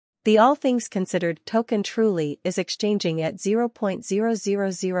The all things considered token truly is exchanging at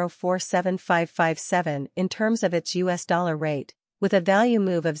 0.000475557 in terms of its US dollar rate, with a value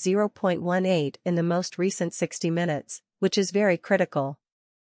move of 0.18 in the most recent 60 minutes, which is very critical.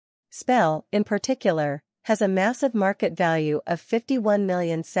 Spell, in particular, has a massive market value of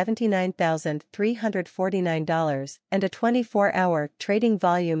 $51,079,349 and a 24-hour trading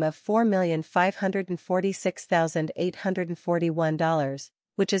volume of $4,546,841,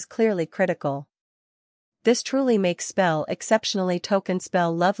 which is clearly critical. This truly makes Spell exceptionally token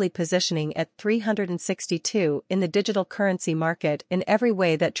Spell lovely positioning at 362 in the digital currency market in every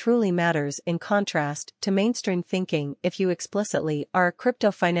way that truly matters in contrast to mainstream thinking if you explicitly are a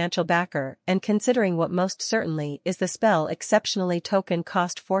crypto financial backer and considering what most certainly is the Spell exceptionally token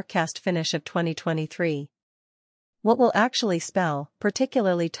cost forecast finish of 2023. What will actually Spell,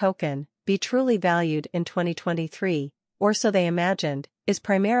 particularly token, be truly valued in 2023, or so they imagined, is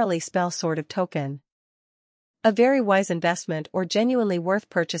primarily Spell sort of token. A very wise investment or genuinely worth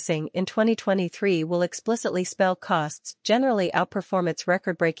purchasing in 2023 will explicitly Spell costs generally outperform its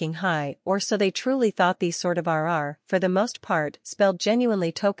record-breaking high, or so they truly thought. These sort of RR, for the most part, Spell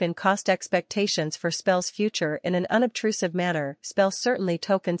genuinely token cost expectations for Spell's future in an unobtrusive manner. Spell certainly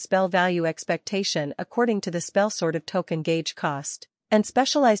token Spell value expectation according to the Spell sort of token gauge cost and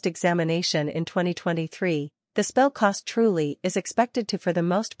specialized examination in 2023. The Spell cost truly is expected to for the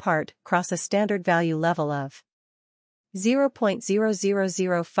most part cross a standard value level of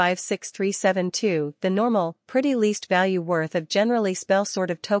 0.0005637.2, the normal, pretty least value worth of generally Spell sort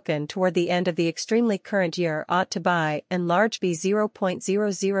of token toward the end of the extremely current year ought to by and large be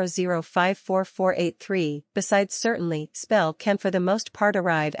 0.000544483. Besides certainly, Spell can for the most part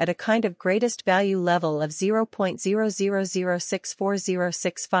arrive at a kind of greatest value level of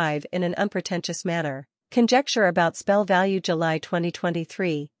 0.0006465 in an unpretentious manner. Conjecture about Spell value July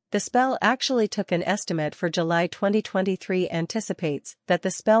 2023. The Spell actually took an estimate for July 2023 anticipates that the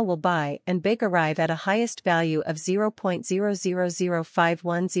Spell will buy and big arrive at a highest value of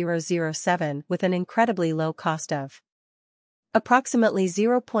 0.0005107 with an incredibly low cost of approximately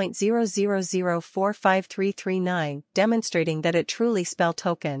 0.000453339, demonstrating that it truly Spell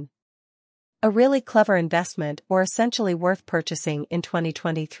token. A really clever investment or essentially worth purchasing in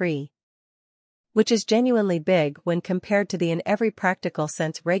 2023. Which is genuinely big when compared to the in every practical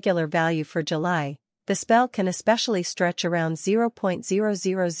sense regular value for July. The Spell can especially stretch around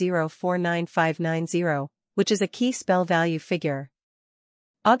 0.000495990, which is a key Spell value figure.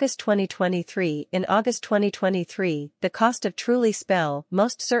 August 2023. In August 2023, the cost of truly Spell,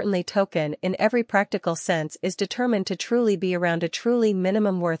 most certainly token in every practical sense, is determined to truly be around a truly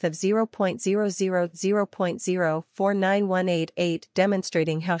minimum worth of 0.000.0491188,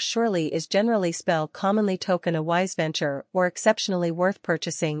 demonstrating how surely is generally Spell commonly token a wise venture or exceptionally worth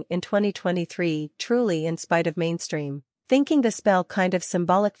purchasing in 2023, truly in spite of mainstream thinking. The Spell kind of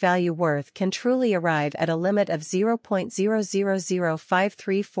symbolic value worth can truly arrive at a limit of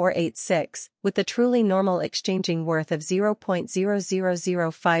 0.00053486, with the truly normal exchanging worth of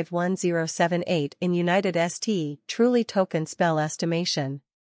 0.0005107.8 in United St. Truly token Spell estimation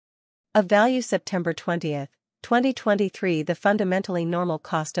of value September 20, 2023. The fundamentally normal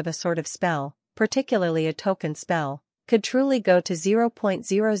cost of a sort of Spell, particularly a token Spell, could truly go to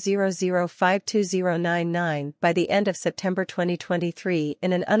 0.000520099 by the end of September 2023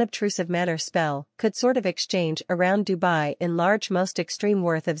 in an unobtrusive manner. Spell could sort of exchange around Dubai in large most extreme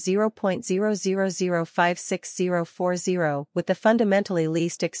worth of 0.00056040 with the fundamentally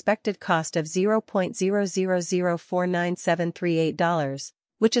least expected cost of $0.0004973.8,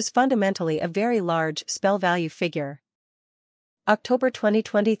 which is fundamentally a very large Spell value figure. October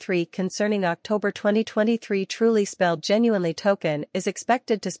 2023. Concerning October 2023, truly Spell genuinely token is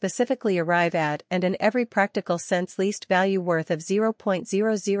expected to specifically arrive at and in every practical sense least value worth of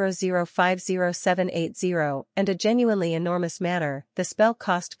 0.0005078.0 and a genuinely enormous manner. The Spell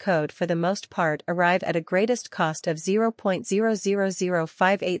cost code for the most part arrive at a greatest cost of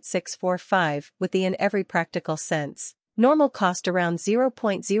 0.00058645 with the in every practical sense normal cost around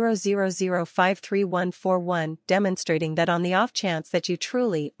 0.000534141, demonstrating that on the off chance that you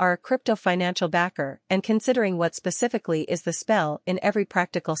truly are a crypto financial backer and considering what specifically is the Spell in every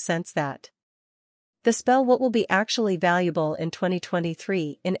practical sense that the Spell what will be actually valuable in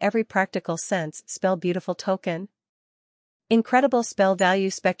 2023 in every practical sense Spell beautiful token Incredible spell value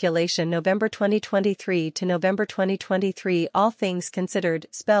speculation November 2023 to November 2023 All things considered,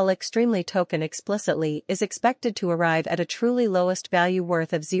 spell extremely token explicitly is expected to arrive at a truly lowest value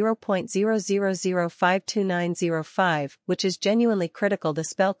worth of 0.0005295, which is genuinely critical. The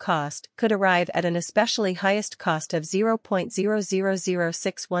spell cost could arrive at an especially highest cost of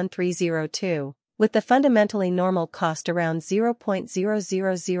 0.000613002. With the fundamentally normal cost around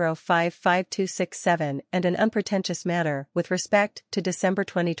 0.000552667 and an unpretentious matter with respect to December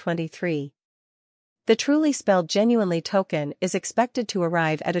 2023. The truly spelled genuinely token is expected to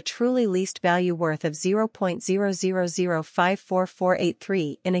arrive at a truly least value worth of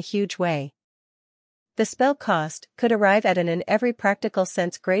 0.000544483 in a huge way. The spell cost could arrive at an in every practical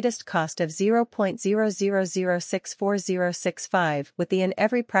sense greatest cost of 0.000640065 with the in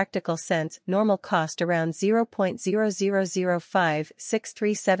every practical sense normal cost around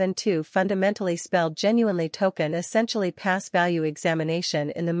 0.000563772 fundamentally spelled genuinely token essentially pass value examination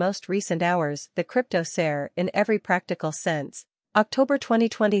in the most recent hours the crypto SARE in every practical sense. October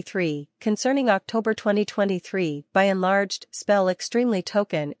 2023, concerning October 2023, by enlarged, spell extremely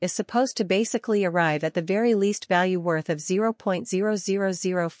token is supposed to basically arrive at the very least value worth of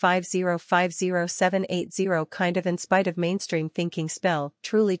 0.00050507780 kind of in spite of mainstream thinking spell,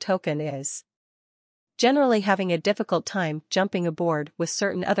 truly token is generally having a difficult time jumping aboard with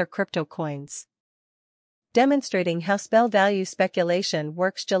certain other crypto coins. Demonstrating how spell value speculation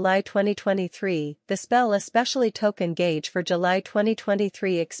works July 2023, the spell especially token gauge for July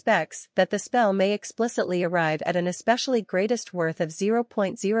 2023 expects that the spell may explicitly arrive at an especially greatest worth of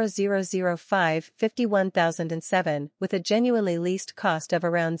 0.000551007 with a genuinely least cost of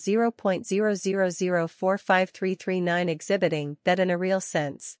around 0.000453339 exhibiting that in a real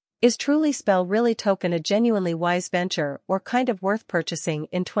sense. Is truly spell really token a genuinely wise venture or kind of worth purchasing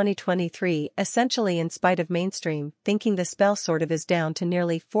in 2023 essentially in spite of mainstream thinking the spell sort of is down to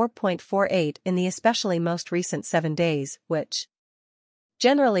nearly 4.48 in the especially most recent 7 days, which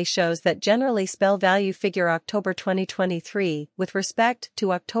generally shows that generally spell value figure October 2023 with respect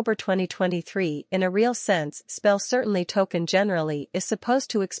to October 2023 in a real sense spell certainly token generally is supposed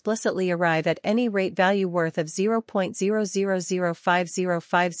to explicitly arrive at any rate value worth of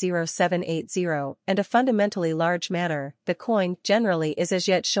 0.00050507780 and a fundamentally large matter the coin generally is as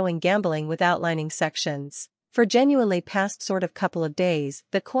yet showing gambling with outlining sections. For genuinely past sort of couple of days,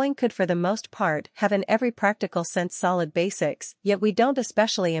 the coin could for the most part have in every practical sense solid basics, yet we don't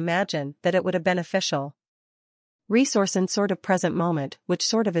especially imagine that it would have beneficial resource in sort of present moment, which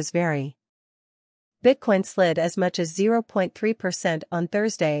sort of is very. Bitcoin slid as much as 0.3% on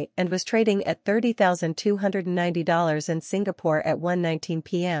Thursday and was trading at $30,290 in Singapore at 1:19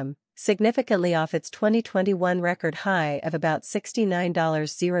 p.m., significantly off its 2021 record high of about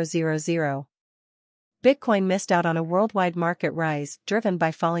 $69,000. Bitcoin missed out on a worldwide market rise driven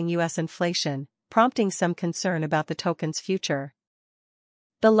by falling U.S. inflation, prompting some concern about the token's future.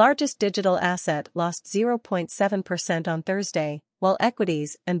 The largest digital asset lost 0.7% on Thursday, while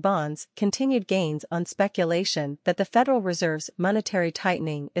equities and bonds continued gains on speculation that the Federal Reserve's monetary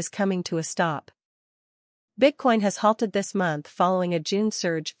tightening is coming to a stop. Bitcoin has halted this month following a June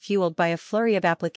surge fueled by a flurry of applications